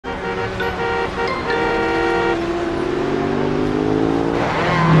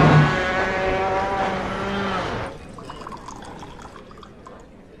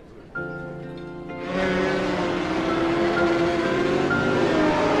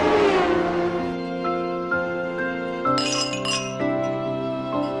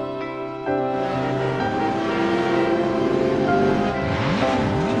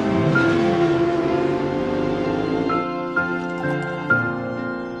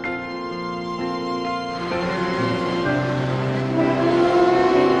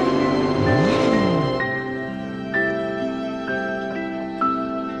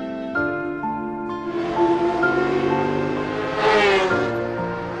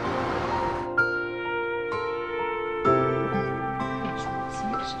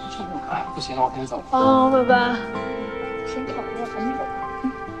行了，我先走了。哦，拜拜。先跑了，赶紧走。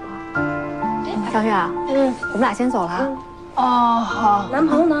小月啊，我们俩先走了。哦，好。男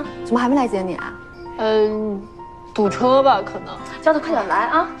朋友呢？怎么还没来接你啊？堵车吧，可能。叫他快点来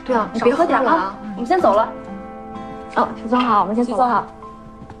啊！对啊，你少别喝点啊。我们先走了。哦，徐总好，我们先走了。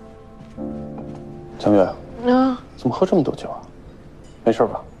江月，怎么喝这么多酒啊？没事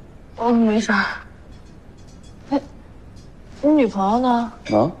吧？没事。哎，你女朋友呢？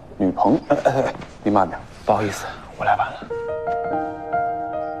啊，女朋友？哎，你慢点，不好意思，我来晚了。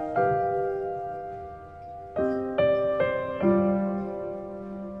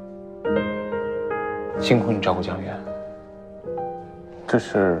辛苦你照顾江月。这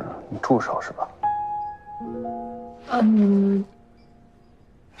是你助手是吧？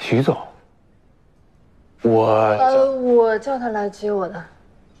徐总，我叫他来接我的。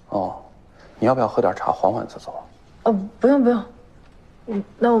哦，你要不要喝点茶，缓缓再走？不用不用。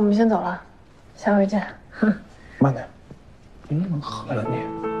那我们先走了，下回见。慢点，你能不能喝了你？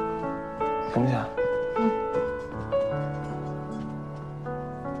行不行？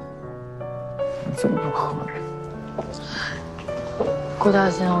你怎么不喝呢？顾大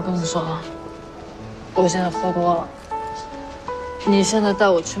仙，我跟你说，我现在喝多了。你现在带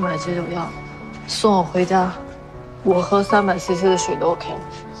我去买解酒药，送我回家，我喝300cc 的水都 OK 了。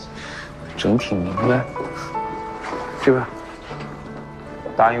整体明白。这边，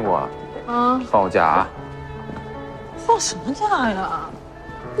答应我，放我假啊！放什么假呀？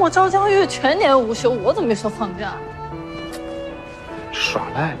我赵江月全年无休，我怎么没说放假？耍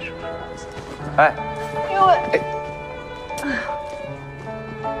赖是不是？哎，因为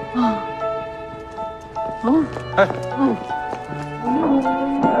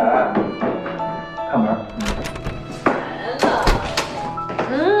开门。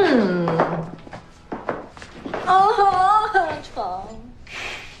床。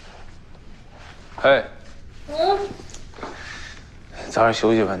哎，早点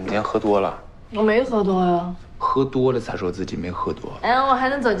休息吧，你今天喝多了。我没喝多呀。喝多了才说自己没喝多。哎，我还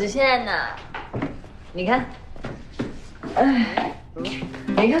能走极限呢。你看，哎，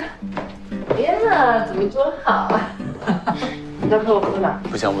你看，天哪，怎么多好啊！你再陪我喝点。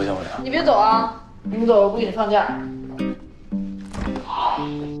不行不行不行，你别走啊！你走，我不给你放假。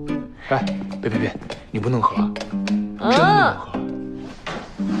哎，别，你不能喝，真不能喝。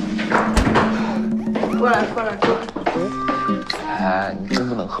过来。哎，你真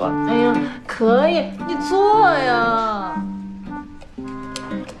不能喝。哎呀，可以，你坐呀。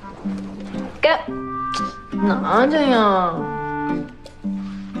干，拿着呀。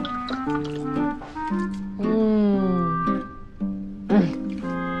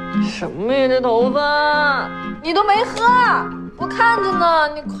什么呀，这头发，你都没喝，我看着呢，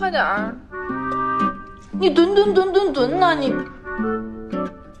你快点儿。你蹲呢，你。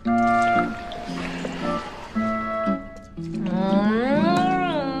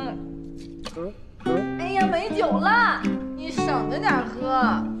哎呀，没酒了，你省着点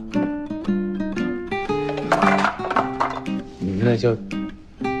喝。你那叫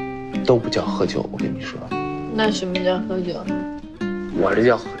都不叫喝酒，我跟你说。那什么叫喝酒？我这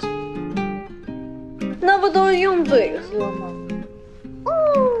叫喝酒。那不都是用嘴喝吗？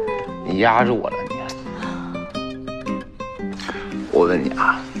你压着我了你。我问你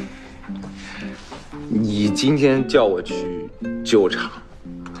啊，你今天叫我去救场，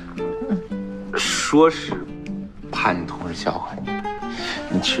说是怕你同事笑话你，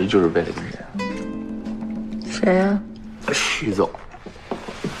你其实就是为了一个人。谁呀？徐总。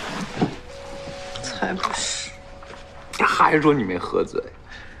才不是。还说你没喝醉，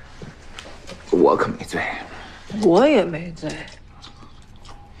我可没醉。我也没醉。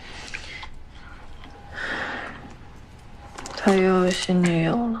他又有新女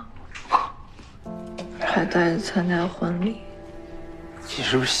友了，还带着参加婚礼。你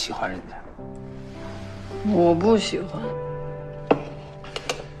是不是喜欢人家？我不喜欢。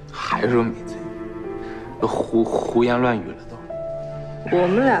还说没醉，都胡言乱语了都。我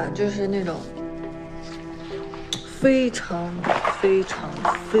们俩就是那种非常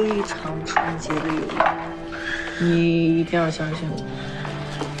纯洁的友谊，你一定要相信我。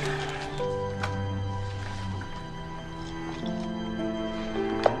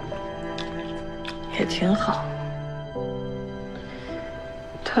也挺好，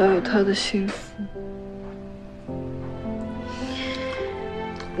他有他的幸福。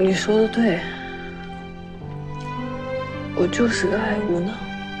你说的对，我就是个爱无能，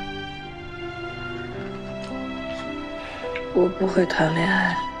我不会谈恋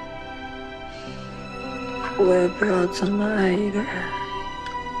爱，我也不知道怎么爱一个人。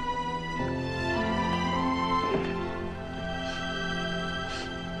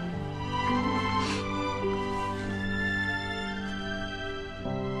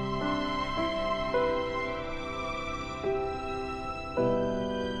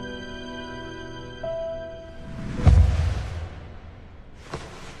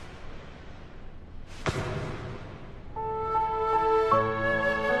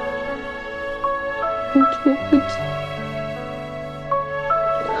久不见，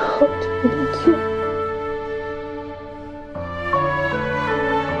好久不见。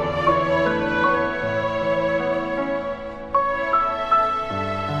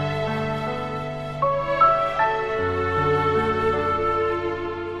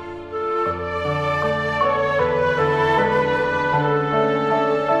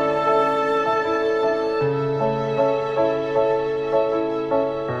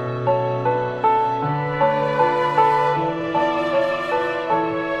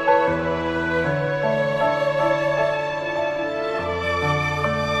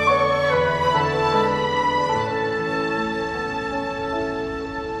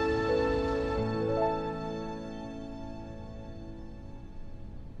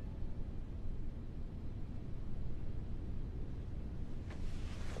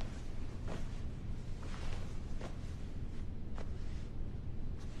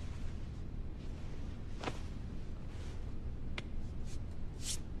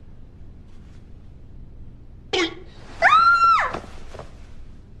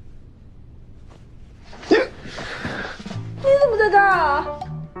在这儿啊？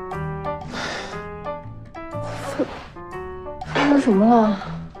发生什么了？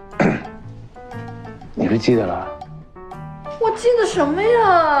你是记得了？我记得什么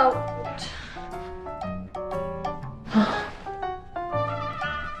呀？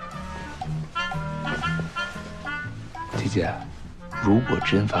姐姐，如果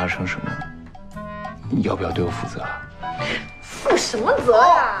真发生什么，你要不要对我负责？负什么责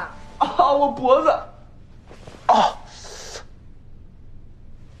呀？啊，我脖子。哦。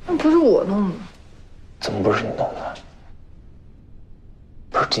那不是我弄的。怎么不是你弄的？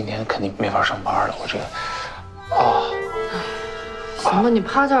不是，今天肯定没法上班了，我这个。啊。行吧，你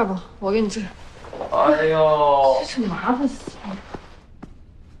趴这儿吧，我给你治。哎呦，这是麻烦死了。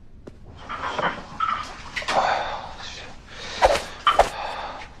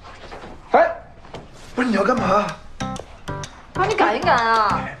哎，不是你要干嘛？帮你赶一赶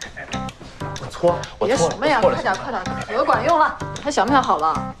啊！我错了，别什么呀，快点快点，可管用了。还想不想好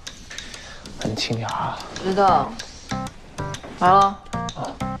了？你轻点啊。知道。来了。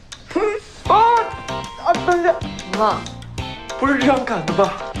等一下，怎么了？不是这样赶的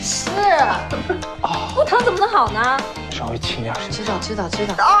吧？是。不疼怎么能好呢？稍微轻点。知道。行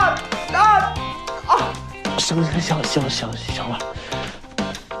了。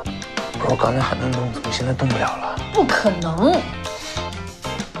不是我刚才还能动，怎么现在动不了了？不可能。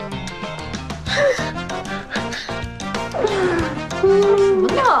什么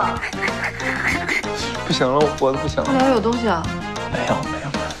呢？不行了，我脖子不行了。这里有东西啊？没有，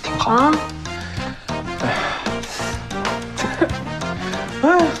挺好。啊？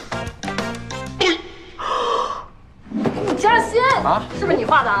你加薪啊？是不是你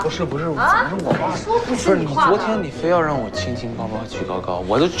画的？不是，怎么是我画的？说不是你画的。昨天你非要让我亲亲抱抱举高高，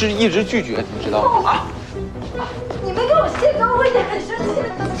我都一直拒绝，你知道吗？你没给我卸妆，我也很生气。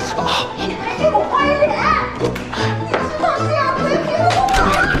你还给我坏脸！你知道这样对别人不好？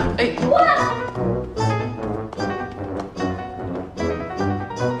哎，滚！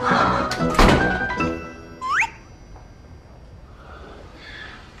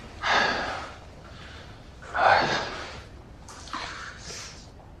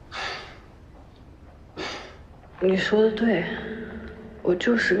你说的对，我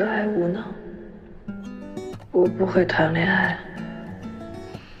就是个爱无能，我不会谈恋爱，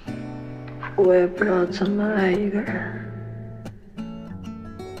我也不知道怎么爱一个人。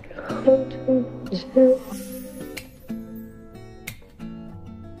好久不见，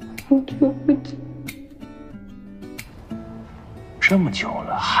好久不见。这么久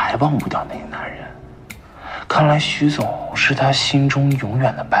了还忘不掉那个男人，看来徐总是他心中永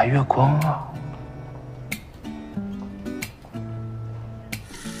远的白月光啊。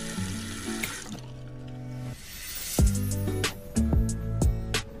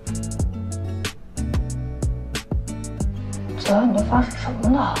昨晚你都发生什么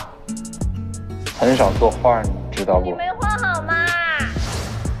了？很少作画，你知道不？你没画好吗？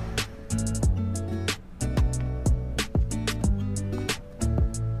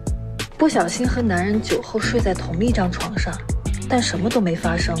不小心和男人酒后睡在同一张床上，但什么都没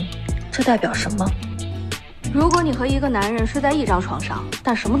发生，这代表什么？如果你和一个男人睡在一张床上，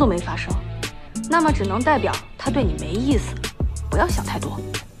但什么都没发生，那么只能代表他对你没意思。不要想太多。